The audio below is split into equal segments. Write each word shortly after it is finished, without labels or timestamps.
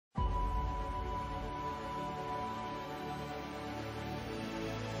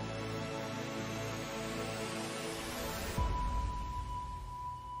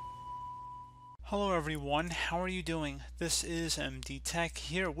Hello everyone, how are you doing? This is MD Tech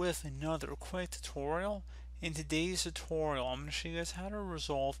here with another quick tutorial. In today's tutorial, I'm going to show you guys how to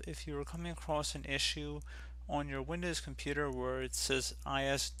resolve if you are coming across an issue on your Windows computer where it says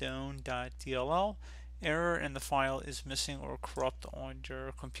Isdone.dll error and the file is missing or corrupt on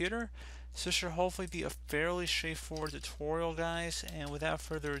your computer. So this should hopefully be a fairly straightforward tutorial, guys, and without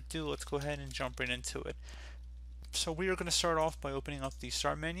further ado, let's go ahead and jump right into it. So we are going to start off by opening up the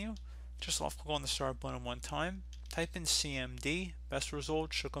Start menu. Just left click on the Start button one time, type in CMD, best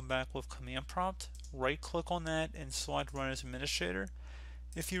result should come back with command prompt, right click on that and select Run as Administrator.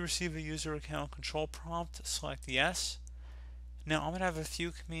 If you receive a user account control prompt, select yes. Now I'm going to have a few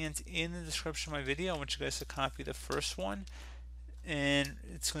commands in the description of my video. I want you guys to copy the first one, and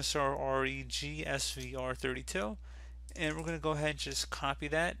it's going to start regsvr32, and we're going to go ahead and just copy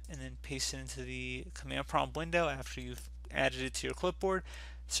that and then paste it into the command prompt window after you've added it to your clipboard.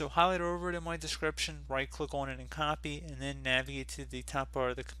 So highlight over it in my description, right click on it and copy, and then navigate to the top bar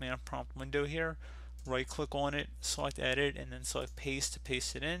of the command prompt window here, right click on it, select edit, and then select paste to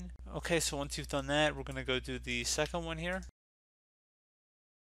paste it in. Okay, so once you've done that, we're going to go do the second one here.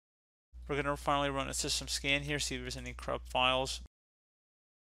 We're going to finally run a system scan here, see if there's any corrupt files.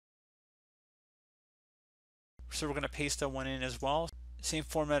 So we're going to paste that one in as well. Same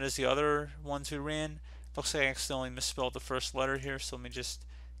format as the other ones we ran. Looks like I accidentally misspelled the first letter here, so let me just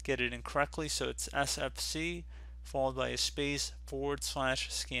get it in correctly. So it's SFC followed by a space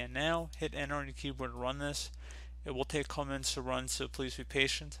 /scannow. Hit enter on your keyboard to run this. It will take a couple minutes to run, so please be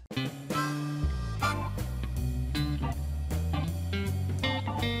patient.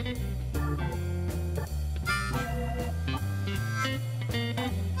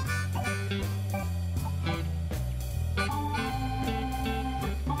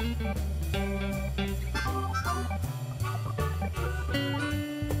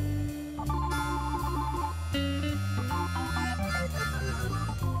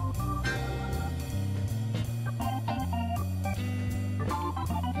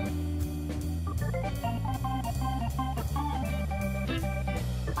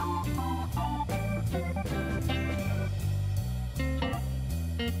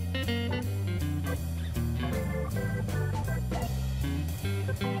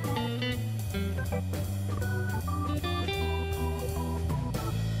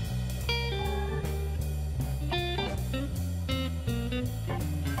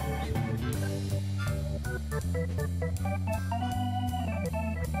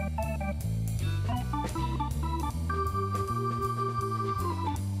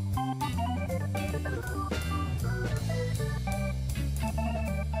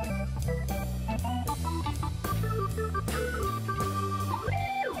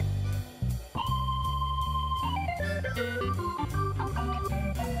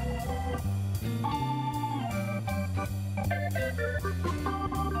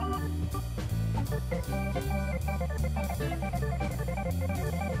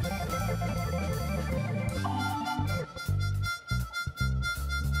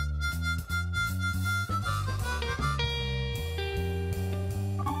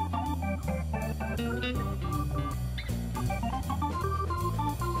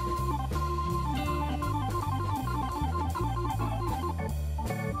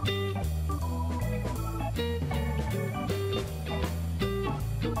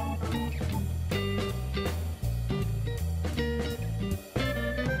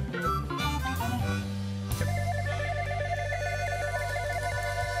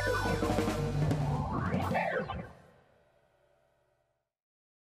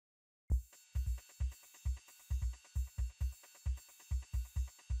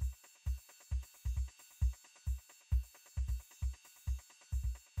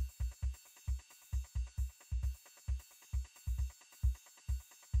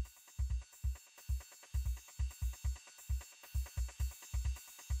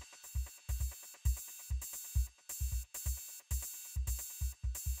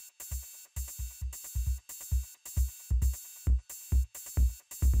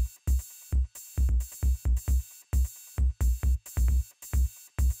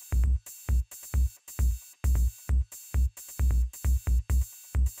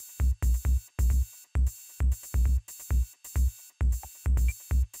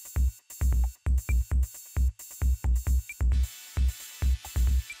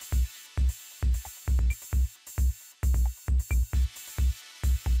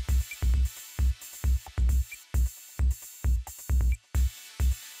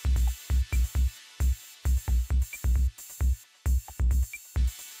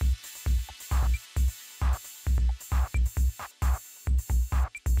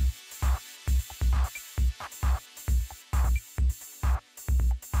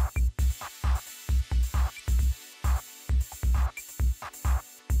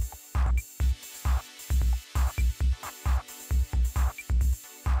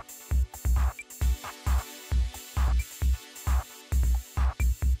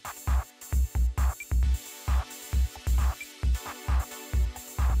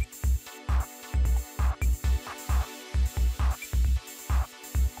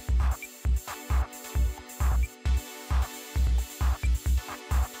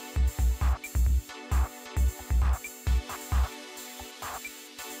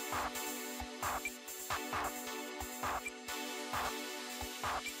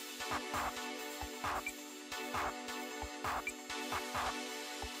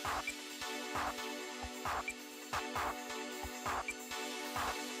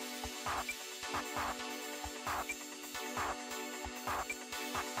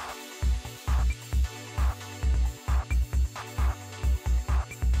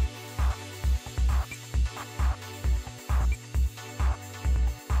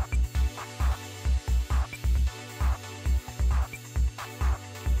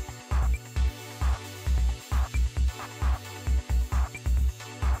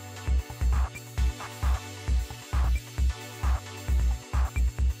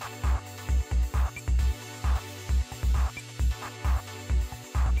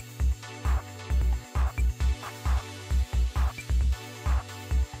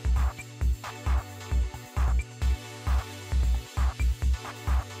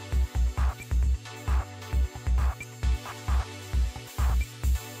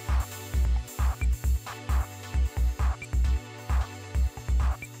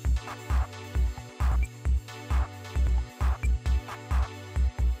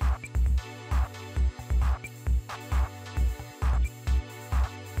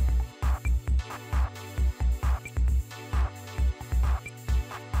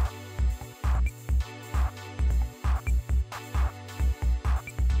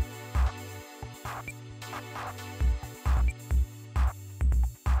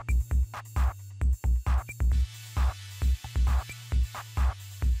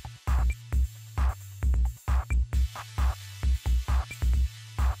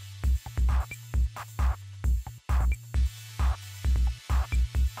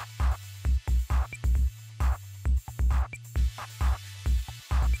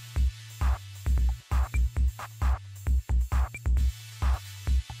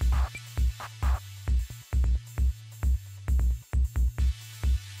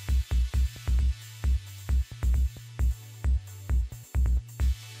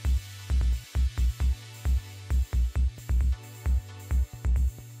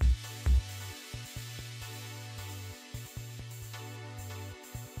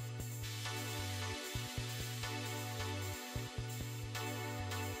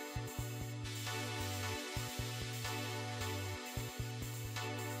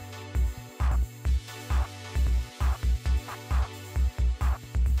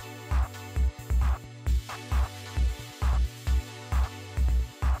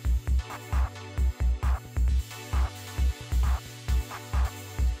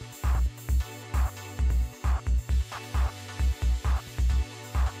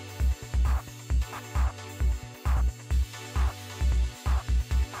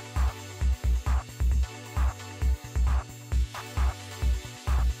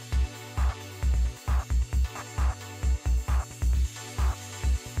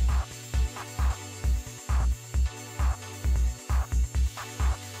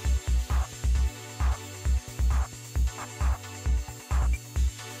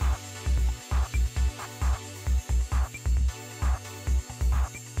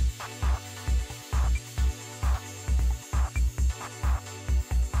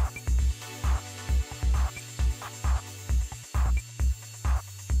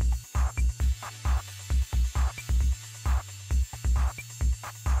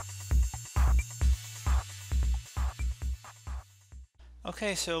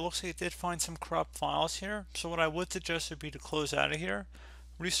 Okay, so it looks like it did find some corrupt files here. So what I would suggest would be to close out of here,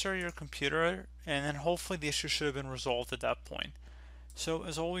 restart your computer, and then hopefully the issue should have been resolved at that point. So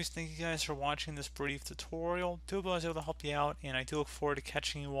as always, thank you guys for watching this brief tutorial. Do hope I was able to help you out, and I do look forward to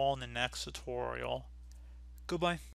catching you all in the next tutorial. Goodbye.